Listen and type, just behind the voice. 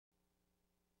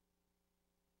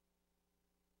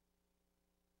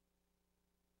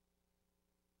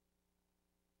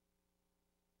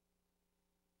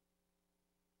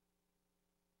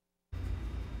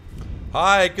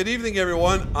Hi, good evening,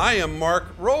 everyone. I am Mark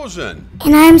Rosen.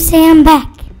 And I'm Sam Beck.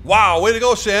 Wow, way to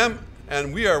go, Sam.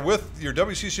 And we are with your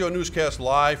WCCO newscast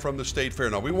live from the State Fair.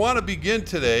 Now, we want to begin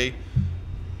today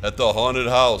at the Haunted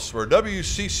House, where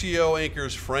WCCO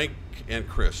anchors Frank and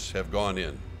Chris have gone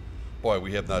in. Boy,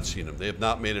 we have not seen them. They have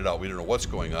not made it out. We don't know what's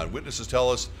going on. Witnesses tell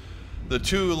us the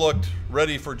two looked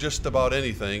ready for just about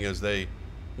anything as they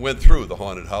went through the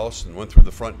haunted house and went through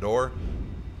the front door.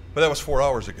 But that was 4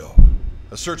 hours ago.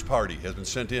 A search party has been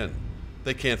sent in.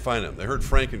 They can't find them. They heard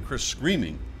Frank and Chris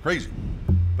screaming, crazy,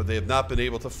 but they have not been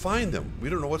able to find them. We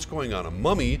don't know what's going on. A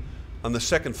mummy on the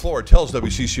second floor tells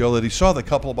WCCO that he saw the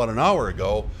couple about an hour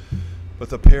ago, but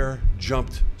the pair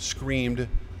jumped, screamed,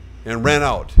 and ran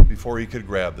out before he could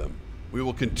grab them. We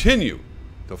will continue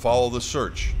to follow the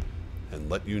search and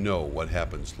let you know what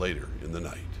happens later in the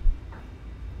night.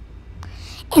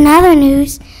 In other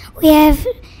news, we have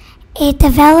a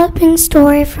developing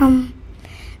story from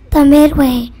the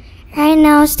Midway. Right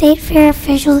now, State Fair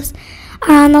officials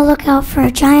are on the lookout for a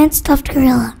giant stuffed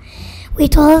gorilla. We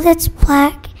told it's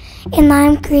black and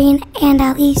lime green and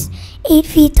at least 8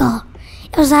 feet tall.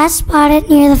 It was last spotted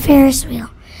near the Ferris wheel.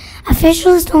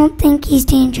 Officials don't think he's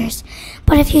dangerous,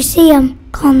 but if you see him,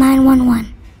 call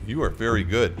 911. You are very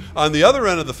good. On the other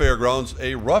end of the fairgrounds,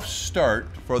 a rough start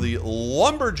for the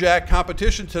lumberjack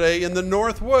competition today in the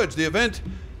North Woods. The event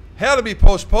had to be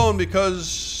postponed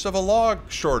because of a log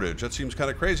shortage. That seems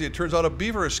kind of crazy. It turns out a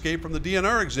beaver escaped from the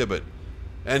DNR exhibit,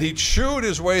 and he chewed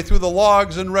his way through the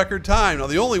logs in record time. Now,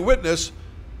 the only witness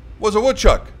was a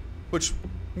woodchuck, which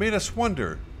made us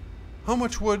wonder, how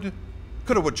much wood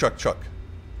could a woodchuck chuck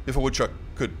if a woodchuck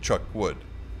could chuck wood?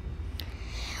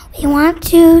 We want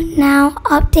to now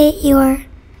update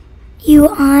you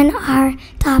on our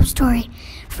top story.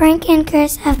 Frank and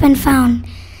Chris have been found.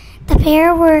 The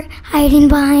pair were hiding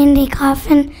behind a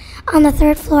coffin on the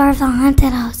 3rd floor of the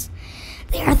haunted house.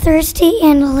 They are thirsty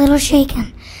and a little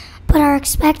shaken, but are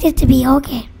expected to be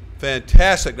okay.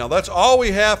 Fantastic. Now, that's all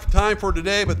we have time for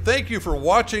today, but thank you for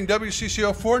watching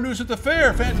WCCO4 News at the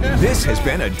Fair. Fantastic. This has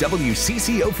been a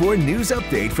WCCO4 News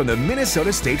Update from the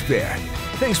Minnesota State Fair.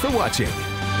 Thanks for watching.